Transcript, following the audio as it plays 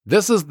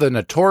This is the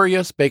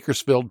Notorious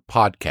Bakersfield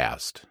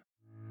Podcast.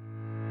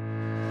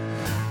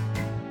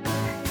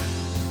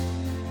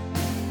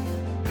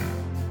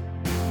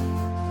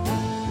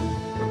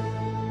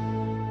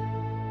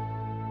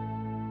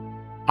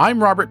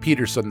 I'm Robert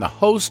Peterson, the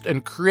host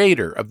and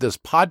creator of this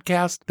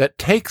podcast that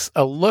takes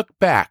a look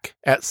back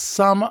at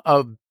some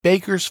of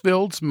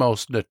Bakersfield's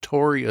most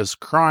notorious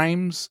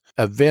crimes,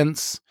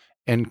 events,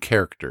 and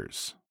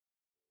characters.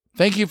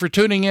 Thank you for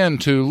tuning in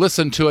to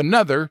listen to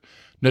another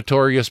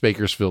Notorious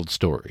Bakersfield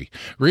story.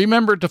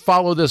 Remember to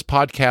follow this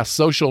podcast's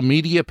social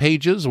media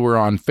pages. We're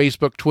on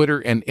Facebook,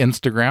 Twitter, and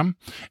Instagram.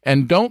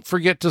 And don't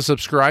forget to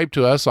subscribe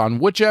to us on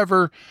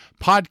whichever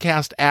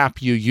podcast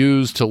app you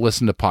use to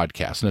listen to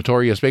podcasts.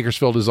 Notorious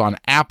Bakersfield is on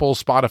Apple,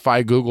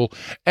 Spotify, Google,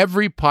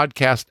 every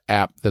podcast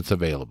app that's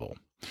available.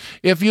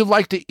 If you'd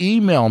like to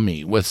email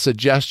me with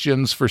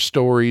suggestions for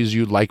stories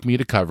you'd like me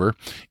to cover,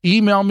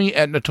 email me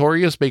at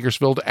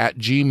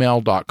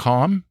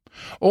notoriousbakersfield@gmail.com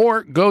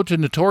or go to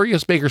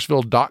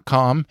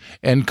notoriousbakersfield.com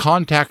and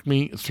contact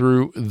me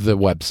through the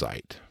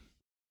website.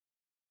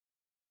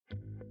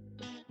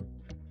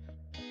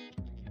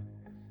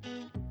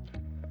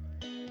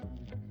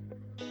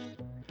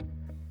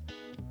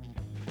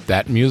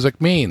 That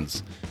music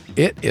means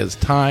it is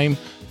time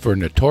for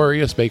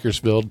Notorious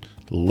Bakersfield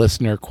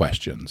listener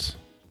questions.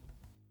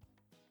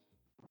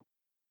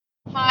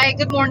 Hi,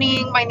 good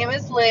morning. My name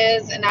is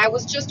Liz, and I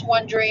was just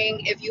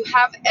wondering if you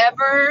have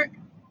ever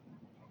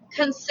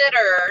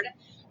considered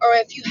or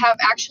if you have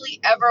actually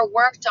ever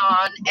worked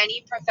on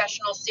any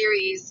professional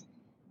series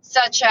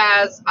such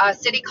as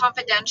City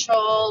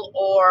Confidential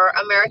or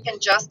American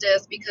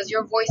Justice, because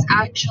your voice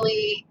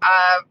actually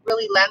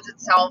really lends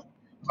itself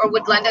or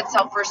would lend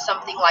itself for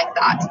something like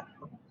that.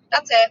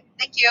 That's it.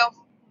 Thank you.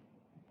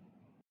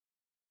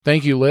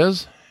 Thank you,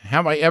 Liz.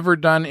 Have I ever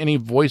done any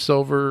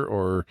voiceover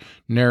or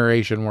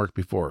narration work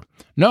before?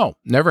 No,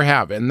 never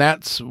have. And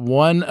that's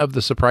one of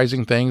the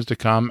surprising things to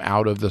come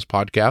out of this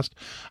podcast.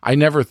 I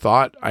never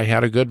thought I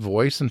had a good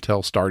voice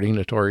until starting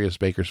Notorious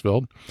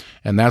Bakersfield.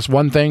 And that's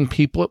one thing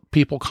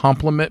people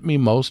compliment me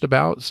most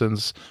about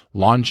since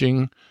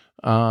launching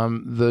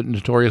the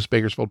Notorious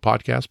Bakersfield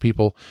podcast.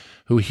 People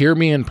who hear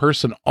me in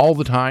person all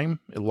the time,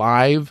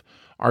 live,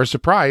 are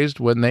surprised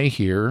when they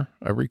hear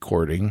a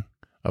recording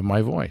of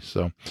my voice.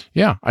 So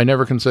yeah, I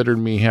never considered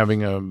me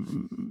having a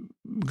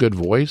good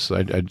voice.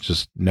 I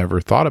just never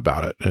thought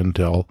about it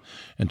until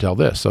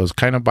this. So it's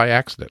kind of by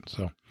accident.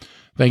 So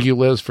thank you,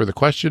 Liz, for the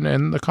question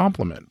and the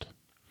compliment.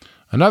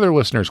 Another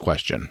listener's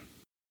question.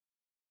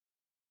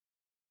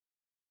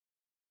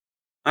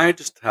 I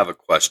just have a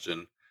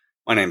question.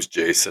 My name's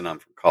Jason. I'm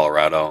from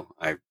Colorado.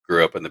 I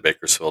grew up in the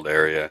Bakersfield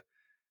area.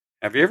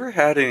 Have you ever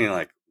had any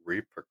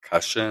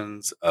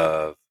repercussions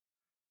of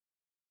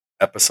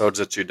episodes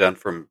that you've done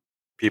from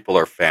people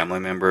or family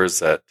members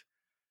that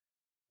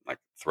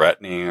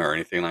threatening or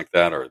anything like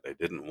that, or they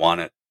didn't want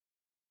it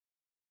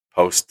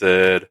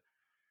posted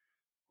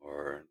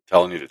or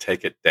telling you to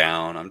take it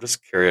down? I'm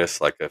just curious,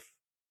 if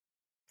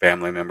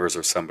family members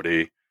or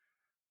somebody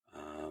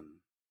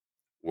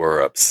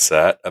were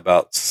upset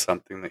about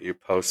something that you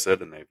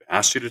posted and they've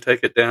asked you to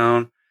take it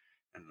down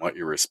and what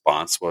your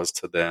response was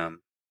to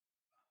them.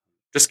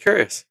 Just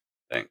curious.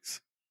 Thanks.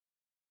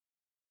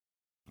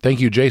 Thank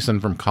you, Jason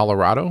from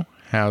Colorado.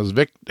 Has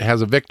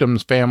a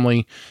victim's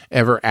family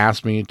ever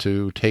asked me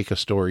to take a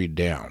story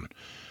down?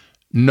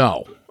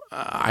 No.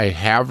 I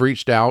have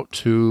reached out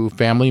to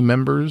family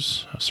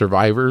members,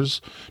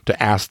 survivors,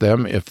 to ask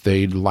them if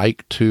they'd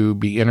like to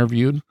be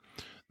interviewed.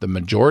 The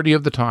majority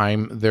of the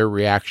time, their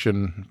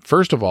reaction,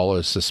 first of all,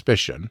 is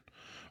suspicion,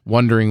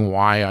 wondering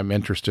why I'm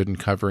interested in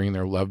covering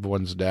their loved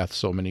one's death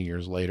so many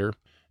years later.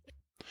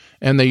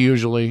 And they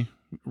usually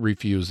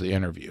refuse the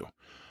interview.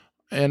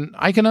 And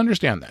I can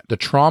understand that. The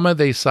trauma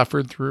they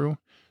suffered through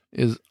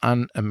is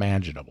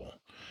unimaginable.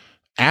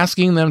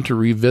 Asking them to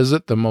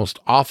revisit the most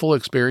awful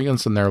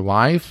experience in their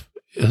life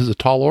is a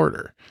tall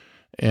order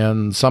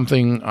and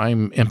something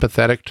I'm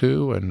empathetic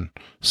to and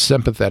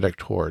sympathetic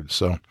towards.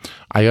 So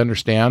I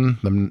understand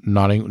them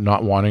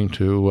not wanting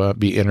to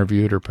be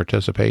interviewed or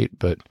participate,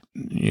 but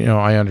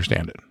I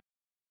understand it.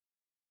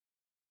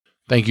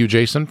 Thank you,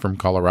 Jason from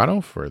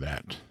Colorado, for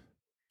that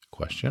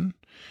question.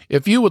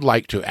 If you would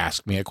like to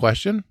ask me a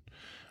question,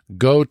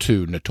 go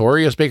to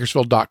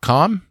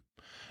notoriousbakersfield.com.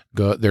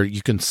 Go there.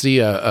 You can see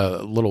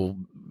a little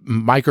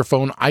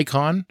microphone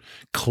icon.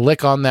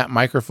 Click on that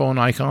microphone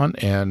icon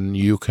and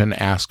you can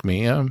ask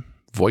me a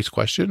voice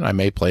question. I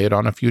may play it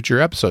on a future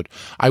episode.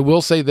 I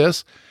will say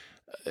this.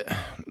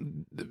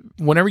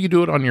 Whenever you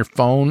do it on your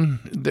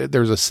phone,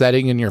 there's a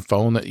setting in your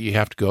phone that you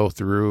have to go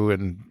through.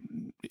 And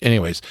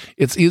anyways,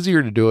 it's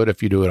easier to do it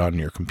if you do it on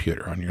your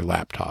computer, on your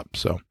laptop.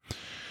 So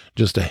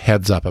just a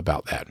heads up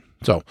about that.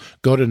 So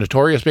go to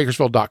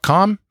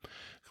notoriousbakersfield.com,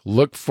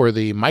 look for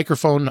the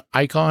microphone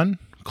icon,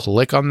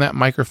 click on that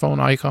microphone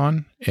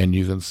icon, and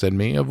you can send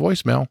me a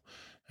voicemail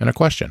and a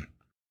question.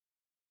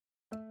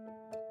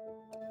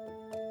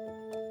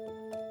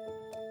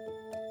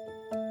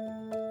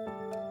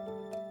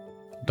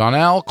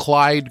 Donnell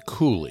Clyde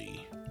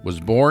Cooley was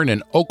born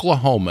in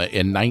Oklahoma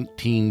in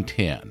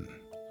 1910.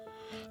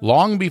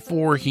 Long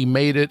before he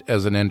made it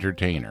as an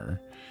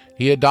entertainer,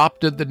 he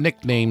adopted the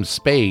nickname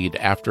Spade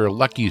after a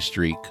lucky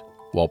streak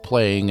while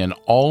playing an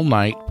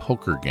all-night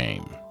poker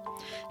game.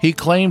 He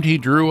claimed he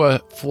drew a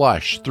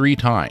flush 3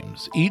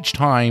 times, each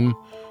time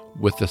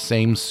with the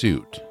same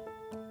suit.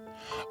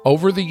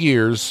 Over the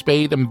years,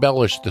 Spade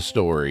embellished the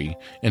story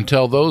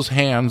until those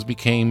hands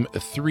became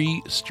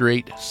 3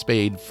 straight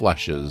spade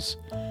flushes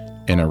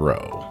in a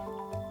row.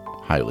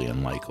 Highly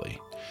unlikely.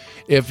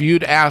 If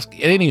you'd ask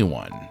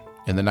anyone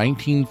in the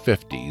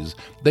 1950s,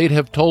 they'd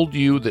have told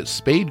you that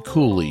Spade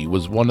Cooley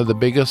was one of the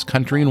biggest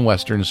country and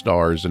western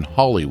stars in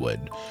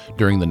Hollywood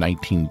during the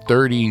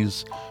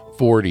 1930s,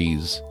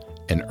 40s,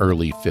 and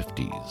early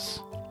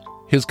 50s.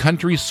 His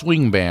country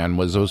swing band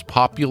was as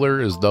popular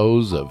as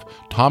those of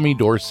Tommy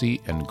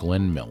Dorsey and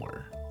Glenn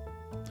Miller.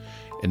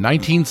 In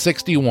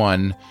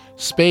 1961,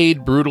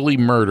 Spade brutally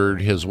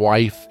murdered his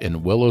wife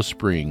in Willow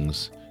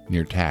Springs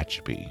near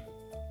Tehachapi.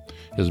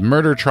 His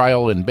murder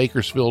trial in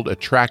Bakersfield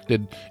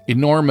attracted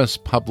enormous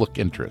public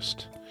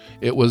interest.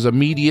 It was a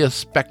media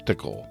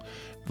spectacle,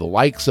 the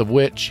likes of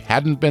which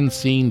hadn't been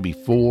seen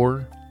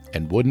before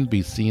and wouldn't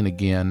be seen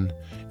again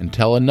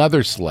until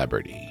another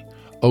celebrity,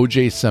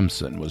 O.J.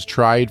 Simpson, was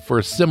tried for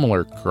a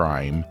similar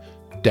crime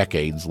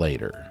decades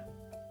later.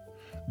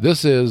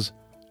 This is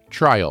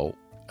Trial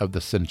of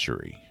the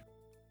Century.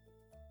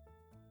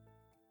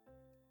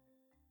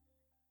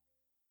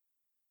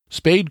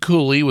 Spade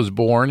Cooley was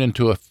born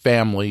into a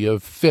family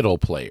of fiddle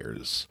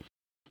players,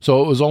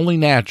 so it was only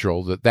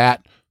natural that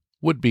that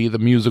would be the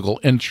musical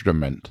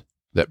instrument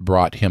that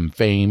brought him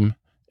fame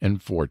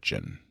and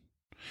fortune.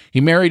 He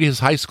married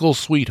his high school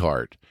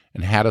sweetheart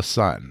and had a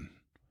son.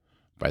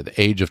 By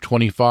the age of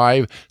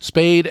 25,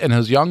 Spade and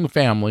his young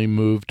family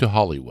moved to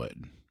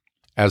Hollywood.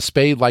 As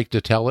Spade liked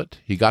to tell it,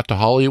 he got to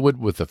Hollywood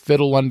with a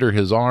fiddle under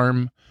his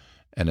arm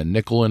and a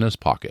nickel in his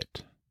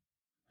pocket.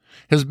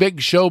 His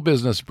big show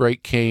business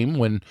break came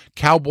when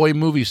cowboy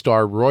movie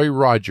star Roy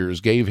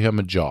Rogers gave him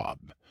a job.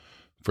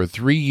 For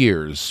 3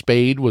 years,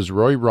 Spade was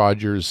Roy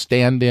Rogers'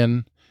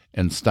 stand-in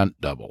and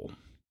stunt double.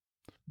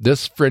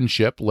 This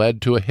friendship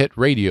led to a hit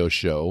radio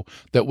show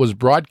that was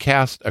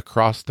broadcast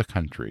across the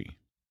country.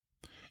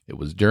 It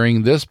was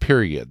during this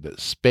period that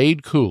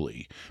Spade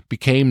Cooley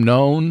became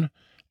known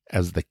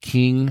as the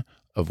King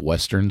of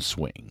Western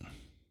Swing.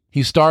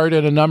 He starred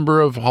in a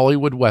number of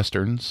Hollywood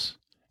westerns,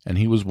 and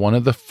he was one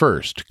of the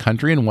first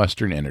country and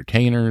western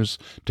entertainers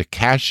to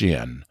cash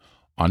in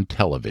on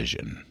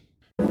television.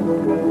 The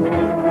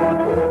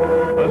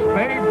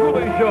Spade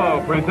Cooley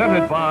Show,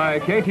 presented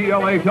by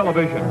KTLA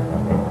Television.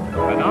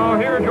 And now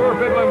here's your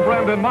fiddling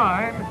friend and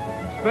mine,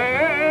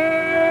 Spade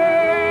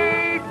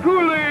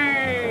Cooley.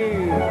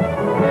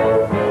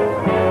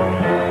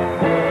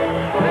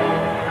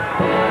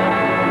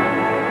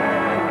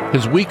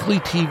 His weekly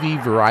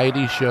TV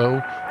variety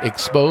show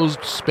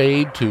exposed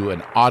Spade to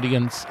an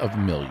audience of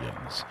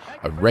millions.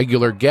 A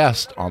regular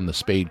guest on the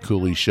Spade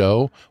Cooley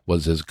Show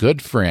was his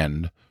good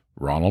friend,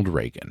 Ronald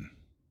Reagan.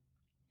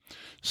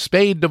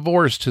 Spade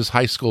divorced his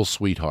high school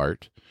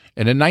sweetheart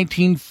and in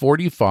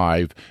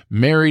 1945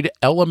 married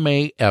Ella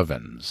Mae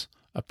Evans,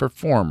 a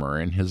performer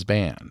in his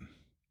band.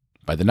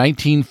 By the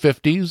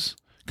 1950s,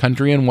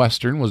 country and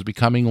western was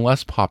becoming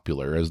less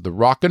popular as the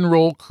rock and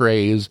roll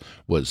craze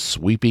was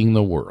sweeping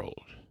the world.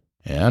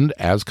 And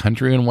as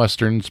country and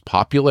western's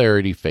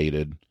popularity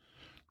faded,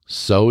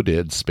 so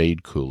did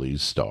Spade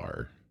Cooley's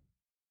star.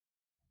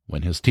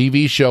 When his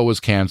TV show was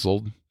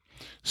canceled,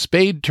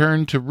 Spade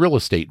turned to real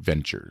estate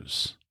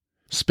ventures.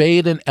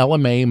 Spade and Ella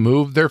Mae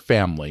moved their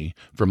family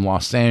from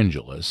Los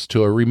Angeles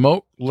to a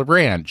remote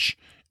ranch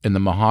in the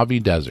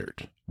Mojave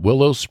Desert,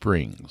 Willow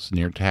Springs,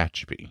 near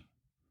Tehachapi.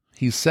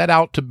 He set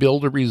out to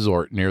build a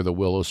resort near the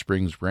Willow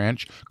Springs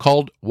ranch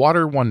called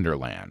Water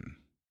Wonderland.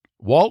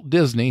 Walt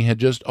Disney had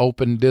just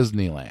opened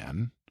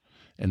Disneyland,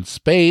 and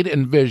Spade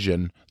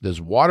envisioned this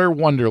Water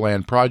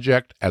Wonderland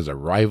project as a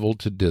rival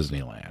to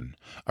Disneyland,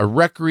 a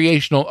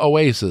recreational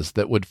oasis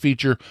that would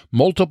feature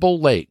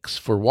multiple lakes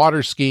for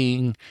water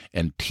skiing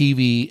and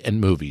TV and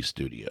movie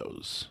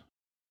studios.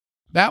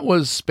 That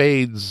was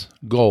Spade's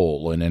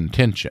goal and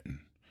intention.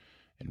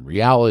 In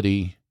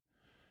reality,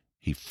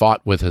 he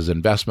fought with his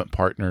investment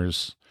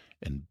partners,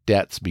 and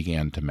debts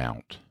began to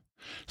mount.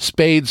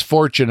 Spade's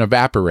fortune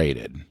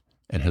evaporated,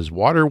 and his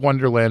Water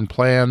Wonderland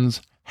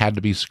plans had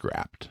to be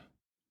scrapped.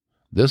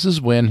 This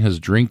is when his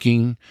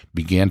drinking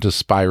began to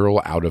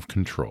spiral out of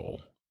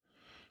control.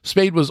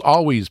 Spade was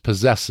always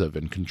possessive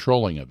and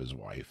controlling of his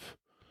wife.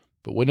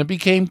 But when it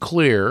became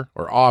clear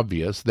or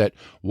obvious that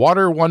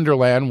Water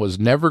Wonderland was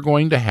never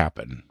going to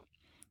happen,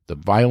 the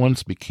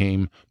violence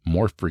became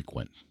more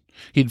frequent.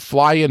 He'd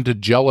fly into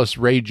jealous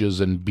rages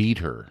and beat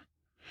her.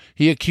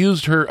 He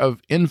accused her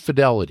of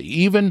infidelity,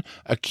 even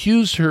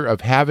accused her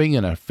of having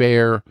an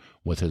affair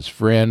with his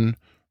friend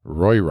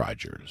Roy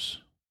Rogers.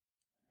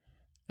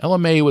 Ella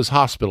Mae was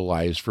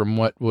hospitalized from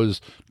what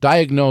was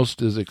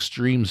diagnosed as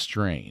extreme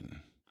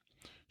strain.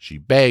 She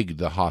begged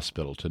the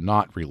hospital to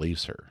not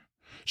release her.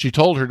 She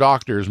told her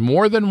doctors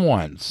more than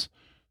once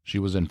She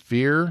was in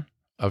fear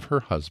of her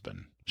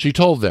husband. She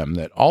told them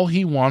that all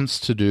he wants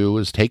to do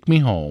is take me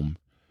home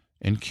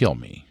and kill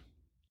me.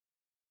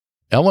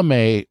 Ella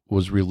May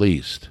was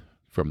released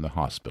from the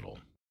hospital.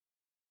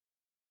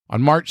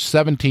 On March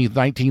 17,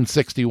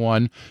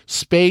 1961,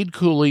 Spade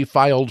Cooley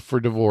filed for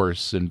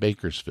divorce in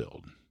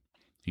Bakersfield.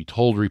 He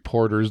told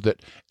reporters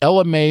that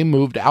Ella May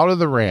moved out of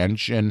the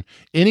ranch and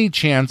any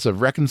chance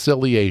of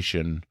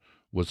reconciliation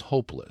was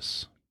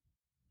hopeless.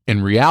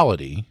 In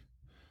reality,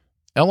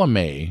 Ella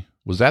May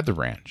was at the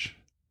ranch,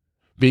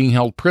 being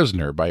held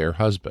prisoner by her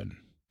husband.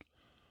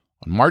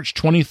 On March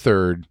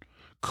 23rd,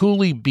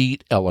 Cooley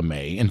beat Ella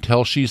May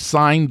until she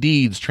signed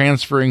deeds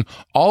transferring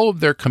all of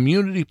their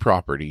community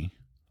property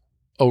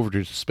over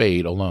to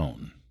Spade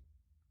alone.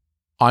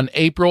 On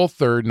April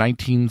 3rd,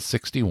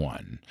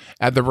 1961,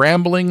 at the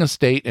Rambling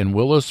Estate in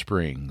Willow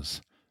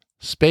Springs,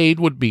 Spade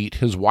would beat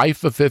his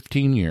wife of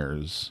 15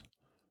 years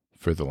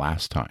for the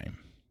last time.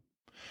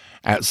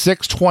 At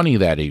 6:20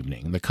 that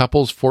evening, the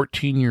couple's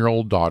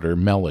 14-year-old daughter,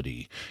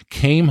 Melody,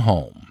 came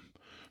home.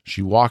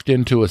 She walked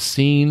into a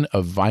scene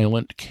of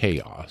violent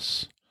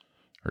chaos.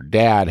 Her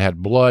dad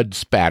had blood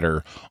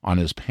spatter on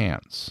his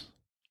pants.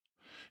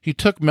 He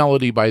took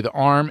Melody by the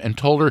arm and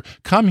told her,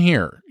 "Come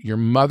here, your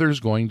mother's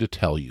going to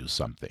tell you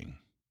something."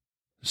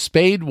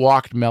 Spade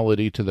walked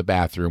Melody to the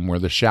bathroom where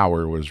the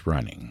shower was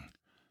running.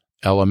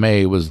 Ella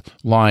May was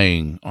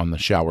lying on the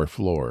shower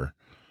floor,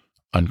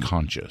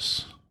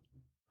 unconscious.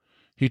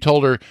 He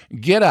told her,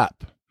 "Get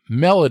up,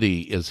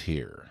 Melody is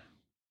here."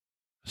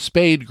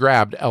 Spade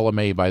grabbed Ella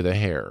May by the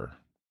hair.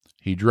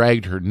 He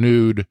dragged her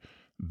nude,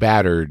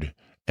 battered,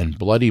 and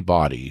bloody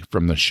body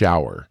from the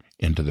shower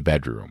into the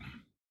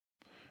bedroom,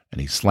 and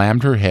he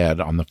slammed her head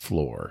on the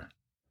floor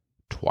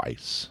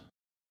twice.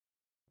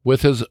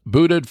 With his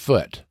booted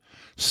foot,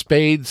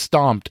 Spade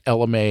stomped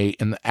Ella May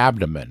in the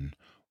abdomen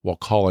while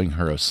calling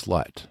her a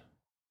slut.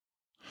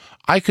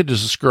 I could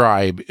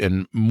describe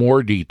in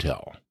more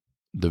detail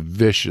the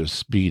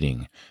vicious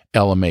beating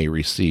Ella May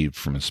received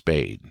from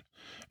Spade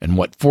and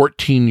what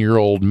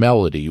 14-year-old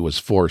Melody was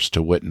forced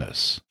to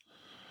witness,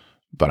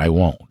 but I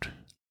won't.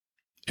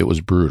 It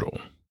was brutal.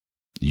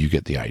 You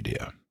get the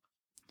idea.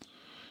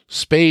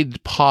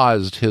 Spade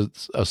paused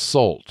his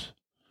assault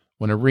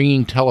when a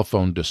ringing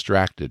telephone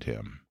distracted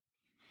him.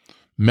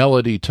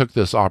 Melody took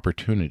this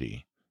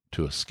opportunity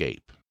to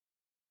escape.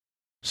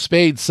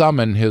 Spade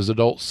summoned his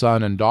adult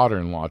son and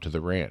daughter-in-law to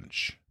the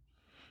ranch.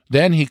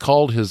 Then he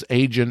called his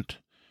agent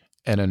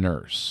and a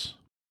nurse.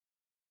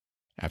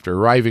 After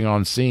arriving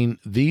on scene,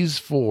 these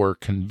four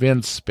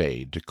convinced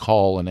Spade to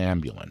call an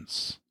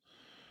ambulance.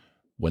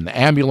 When the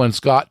ambulance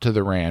got to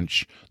the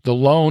ranch, the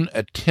lone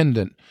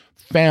attendant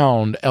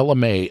found Ella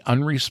May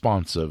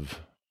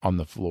unresponsive on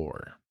the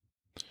floor.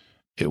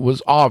 It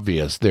was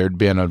obvious there'd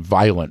been a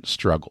violent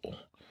struggle.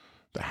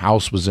 The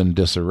house was in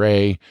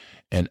disarray,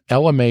 and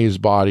Ella May's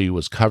body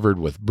was covered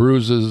with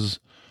bruises,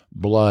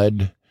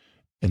 blood,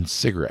 and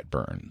cigarette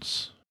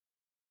burns.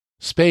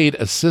 Spade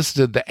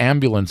assisted the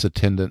ambulance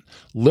attendant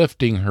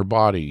lifting her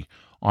body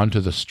onto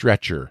the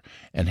stretcher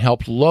and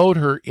helped load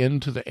her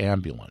into the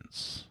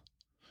ambulance.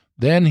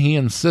 Then he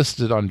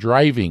insisted on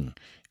driving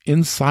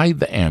inside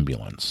the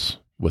ambulance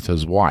with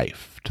his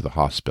wife to the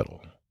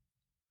hospital.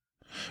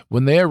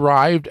 When they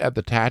arrived at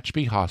the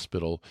Tehachapi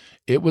Hospital,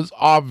 it was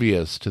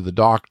obvious to the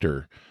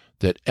doctor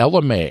that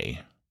Ella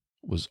May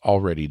was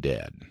already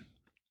dead.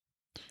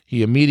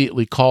 He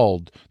immediately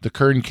called the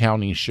Kern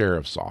County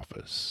Sheriff's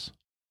Office.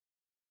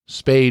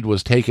 Spade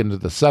was taken to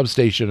the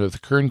substation of the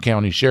Kern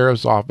County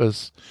Sheriff's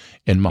Office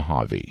in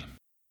Mojave.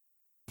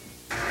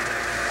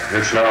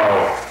 It's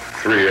now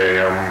 3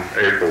 a.m.,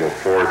 April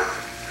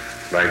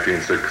 4th,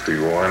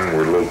 1961.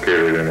 We're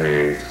located in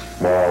a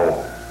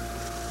small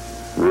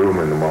room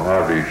in the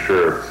Mojave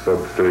Sheriff's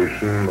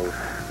substation.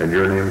 And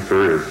your name,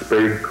 sir, is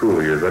Spade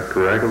Cooley, is that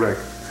correct? Correct.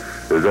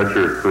 Is that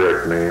your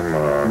correct name?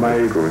 My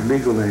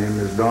legal name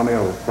is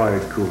Donnell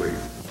Clyde Cooley.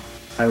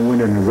 I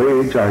went in a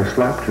rage. I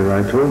slapped her.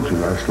 I told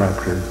you I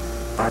slapped her.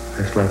 I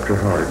slapped her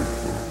hard.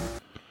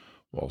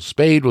 While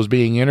Spade was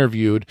being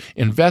interviewed,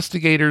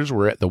 investigators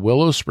were at the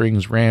Willow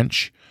Springs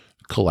Ranch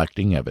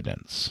collecting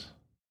evidence.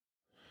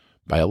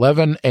 By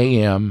 11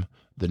 a.m.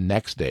 the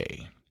next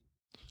day,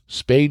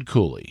 Spade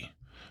Cooley,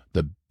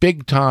 the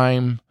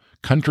big-time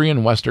country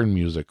and western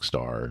music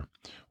star,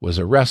 was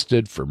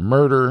arrested for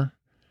murder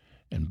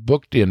and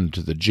booked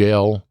into the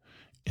jail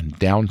in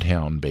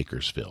downtown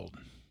Bakersfield.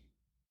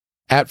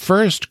 At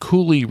first,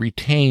 Cooley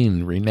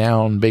retained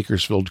renowned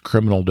Bakersfield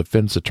criminal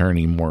defense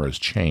attorney Morris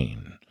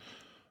Chain,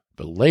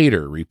 but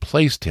later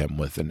replaced him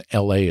with an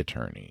L.A.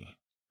 attorney.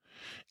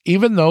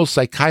 Even though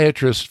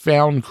psychiatrists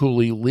found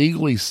Cooley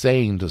legally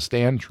sane to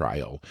stand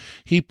trial,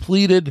 he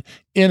pleaded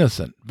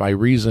innocent by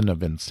reason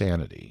of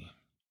insanity.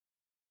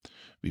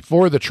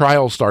 Before the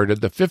trial started,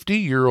 the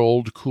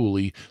 50-year-old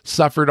Cooley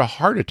suffered a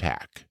heart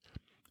attack.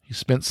 He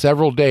spent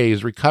several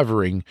days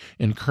recovering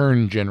in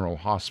Kern General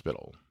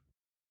Hospital.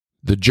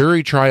 The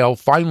jury trial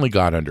finally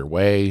got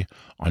underway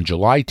on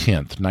July 10,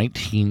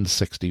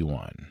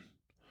 1961.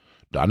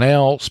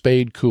 Donnell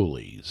Spade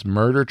Cooley's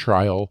murder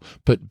trial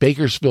put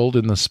Bakersfield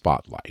in the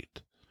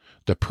spotlight.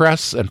 The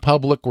press and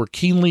public were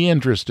keenly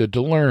interested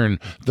to learn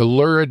the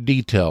lurid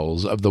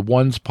details of the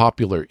once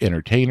popular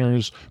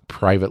entertainer's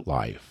private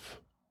life.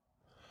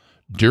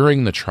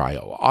 During the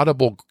trial,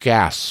 audible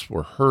gasps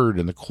were heard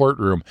in the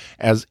courtroom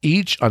as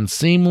each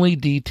unseemly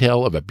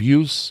detail of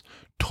abuse,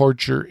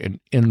 torture, and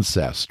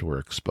incest were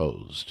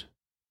exposed.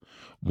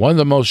 One of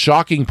the most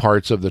shocking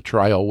parts of the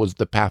trial was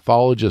the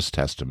pathologist's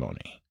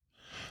testimony.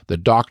 The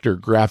doctor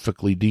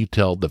graphically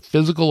detailed the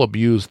physical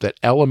abuse that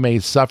Ella May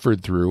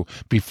suffered through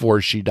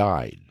before she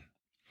died.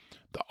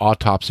 The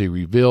autopsy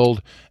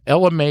revealed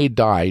Ella May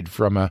died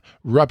from a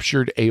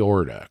ruptured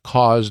aorta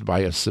caused by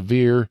a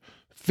severe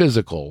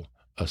physical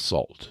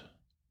assault.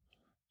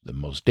 The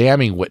most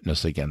damning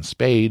witness against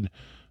Spade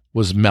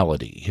was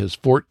Melody, his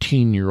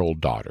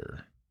 14-year-old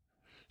daughter.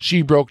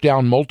 She broke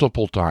down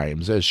multiple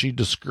times as she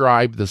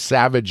described the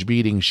savage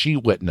beating she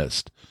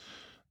witnessed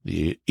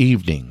the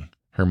evening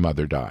her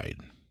mother died.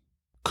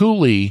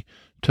 Cooley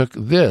took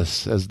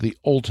this as the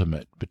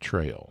ultimate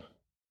betrayal.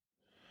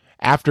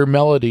 After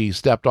Melody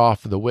stepped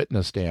off the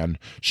witness stand,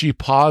 she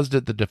paused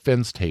at the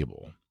defense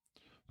table.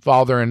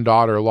 Father and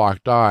daughter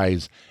locked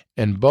eyes,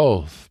 and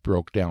both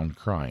broke down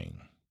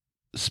crying.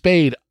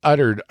 Spade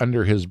uttered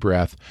under his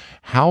breath,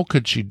 "How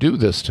could she do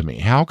this to me?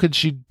 How could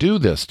she do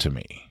this to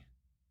me?"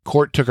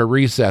 Court took a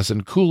recess,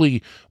 and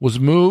Cooley was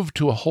moved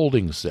to a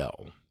holding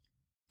cell.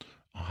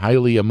 A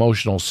highly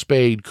emotional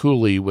Spade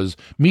Cooley was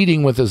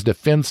meeting with his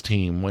defense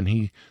team when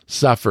he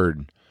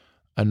suffered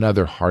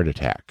another heart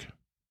attack.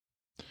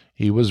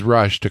 He was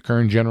rushed to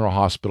Kern General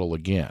Hospital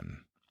again.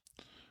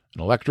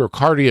 An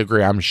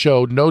electrocardiogram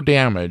showed no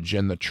damage,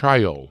 and the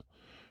trial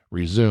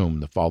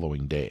resumed the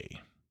following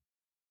day.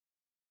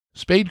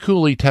 Spade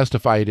Cooley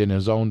testified in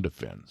his own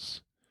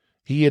defense.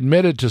 He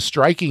admitted to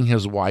striking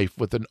his wife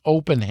with an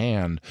open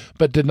hand,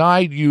 but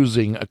denied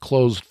using a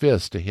closed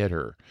fist to hit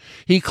her.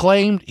 He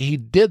claimed he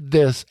did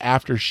this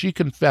after she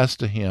confessed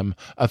to him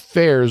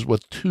affairs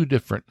with 2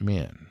 different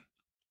men.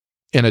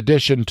 In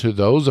addition to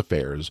those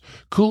affairs,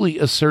 Cooley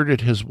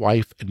asserted his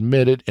wife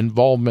admitted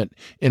involvement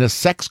in a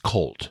sex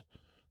cult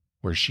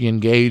where she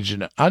engaged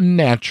in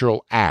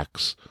unnatural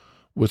acts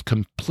with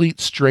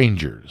complete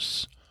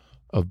strangers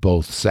of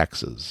both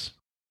sexes.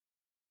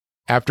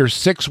 After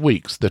 6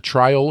 weeks, the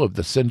trial of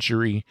the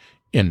century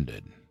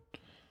ended.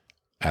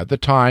 At the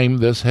time,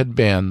 this had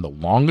been the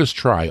longest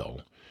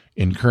trial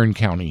in Kern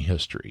County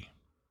history.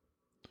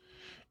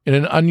 In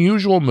an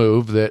unusual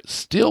move that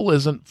still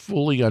isn't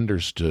fully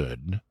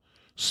understood,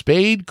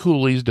 Spade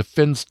Cooley's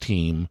defense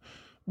team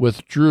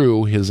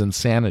withdrew his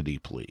insanity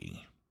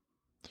plea.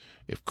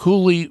 If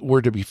Cooley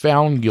were to be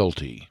found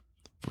guilty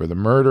for the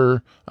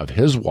murder of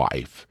his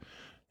wife,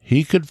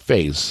 he could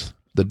face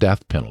the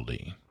death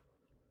penalty.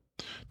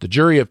 The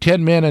jury of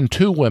 10 men and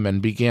 2 women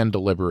began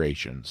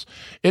deliberations.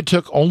 It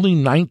took only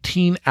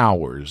 19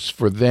 hours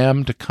for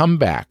them to come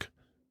back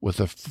with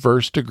a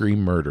first-degree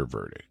murder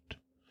verdict.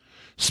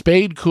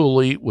 Spade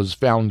Cooley was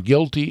found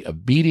guilty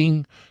of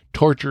beating,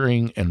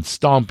 torturing, and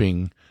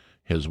stomping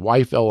his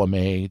wife Ella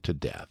May to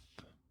death.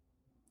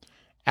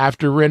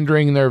 After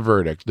rendering their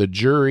verdict, the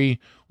jury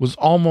was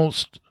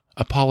almost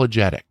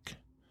apologetic.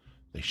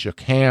 They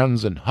shook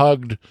hands and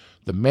hugged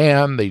the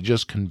man they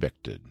just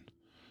convicted.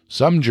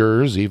 Some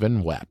jurors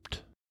even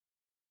wept.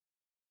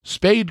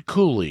 Spade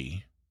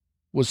Cooley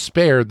was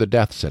spared the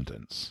death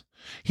sentence.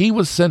 He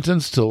was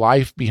sentenced to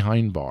life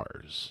behind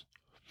bars.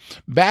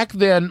 Back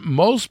then,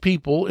 most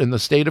people in the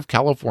state of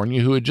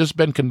California who had just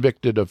been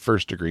convicted of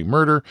first-degree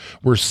murder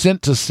were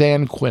sent to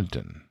San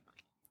Quentin.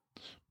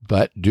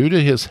 But due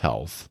to his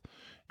health,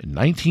 in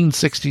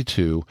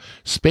 1962,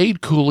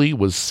 Spade Cooley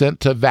was sent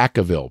to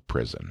Vacaville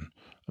Prison,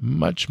 a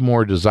much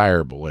more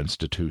desirable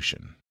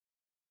institution.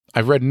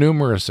 I've read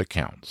numerous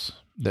accounts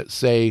that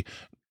say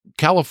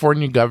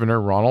California Governor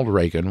Ronald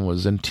Reagan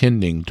was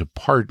intending to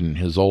pardon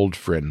his old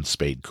friend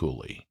Spade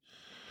Cooley.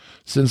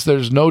 Since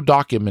there's no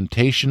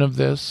documentation of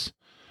this,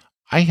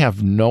 I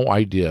have no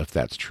idea if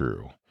that's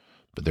true,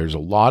 but there's a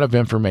lot of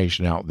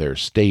information out there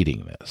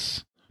stating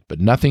this, but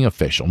nothing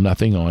official,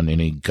 nothing on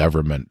any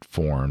government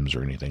forms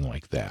or anything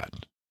like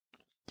that.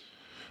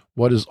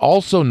 What is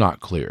also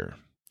not clear,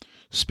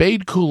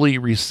 Spade Cooley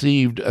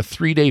received a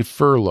 3-day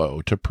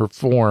furlough to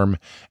perform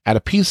at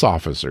a peace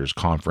officers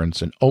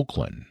conference in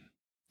Oakland.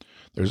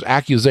 There's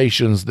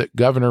accusations that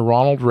Governor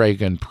Ronald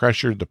Reagan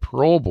pressured the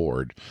parole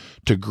board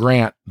to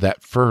grant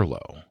that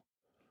furlough.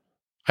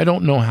 I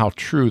don't know how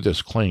true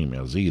this claim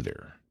is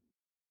either.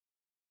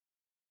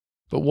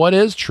 But what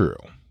is true?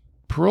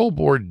 Parole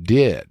board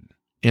did,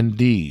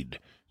 indeed,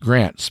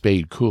 grant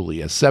Spade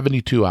Cooley a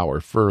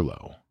 72-hour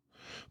furlough.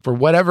 For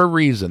whatever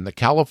reason, the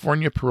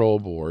California Parole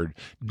Board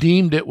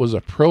deemed it was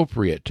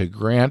appropriate to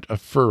grant a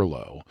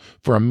furlough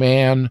for a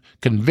man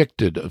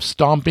convicted of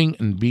stomping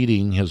and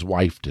beating his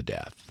wife to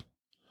death.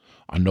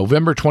 On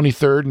November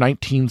 23,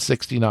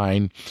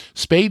 1969,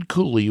 Spade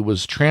Cooley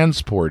was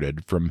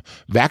transported from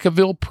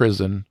Vacaville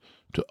Prison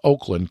to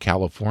Oakland,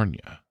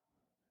 California.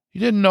 He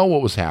didn't know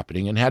what was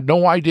happening and had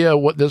no idea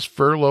what this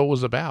furlough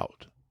was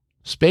about.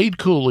 Spade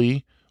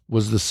Cooley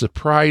was the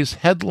surprise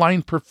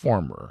headline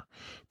performer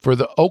for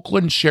the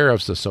Oakland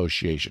Sheriff's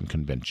Association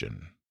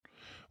convention.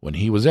 When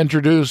he was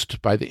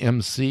introduced by the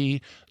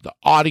MC, the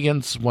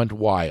audience went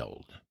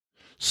wild.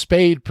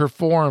 Spade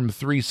performed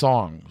 3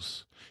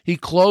 songs. He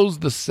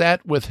closed the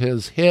set with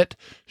his hit,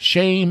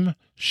 Shame,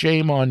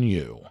 Shame on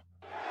You.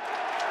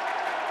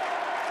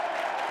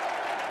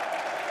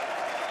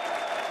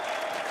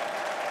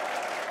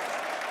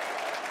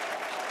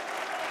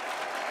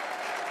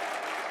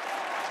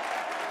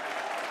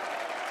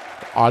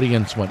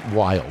 Audience went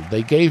wild.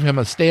 They gave him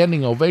a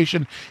standing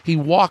ovation. He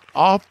walked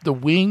off the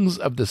wings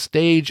of the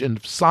stage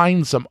and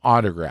signed some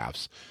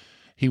autographs.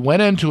 He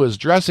went into his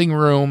dressing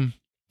room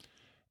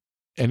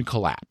and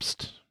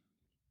collapsed.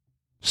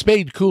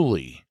 Spade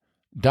Cooley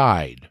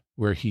died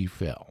where he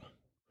fell,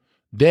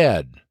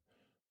 dead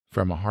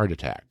from a heart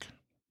attack.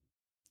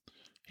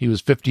 He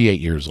was 58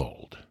 years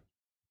old.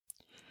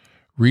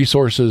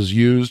 Resources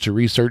used to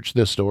research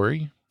this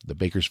story: the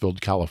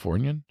Bakersfield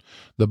Californian,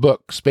 the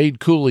book Spade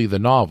Cooley, the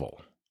novel.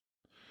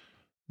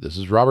 This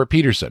is Robert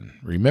Peterson.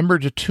 Remember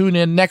to tune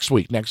in next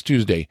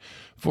Tuesday,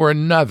 for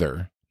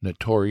another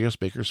notorious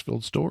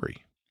Bakersfield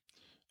story.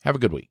 Have a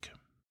good week.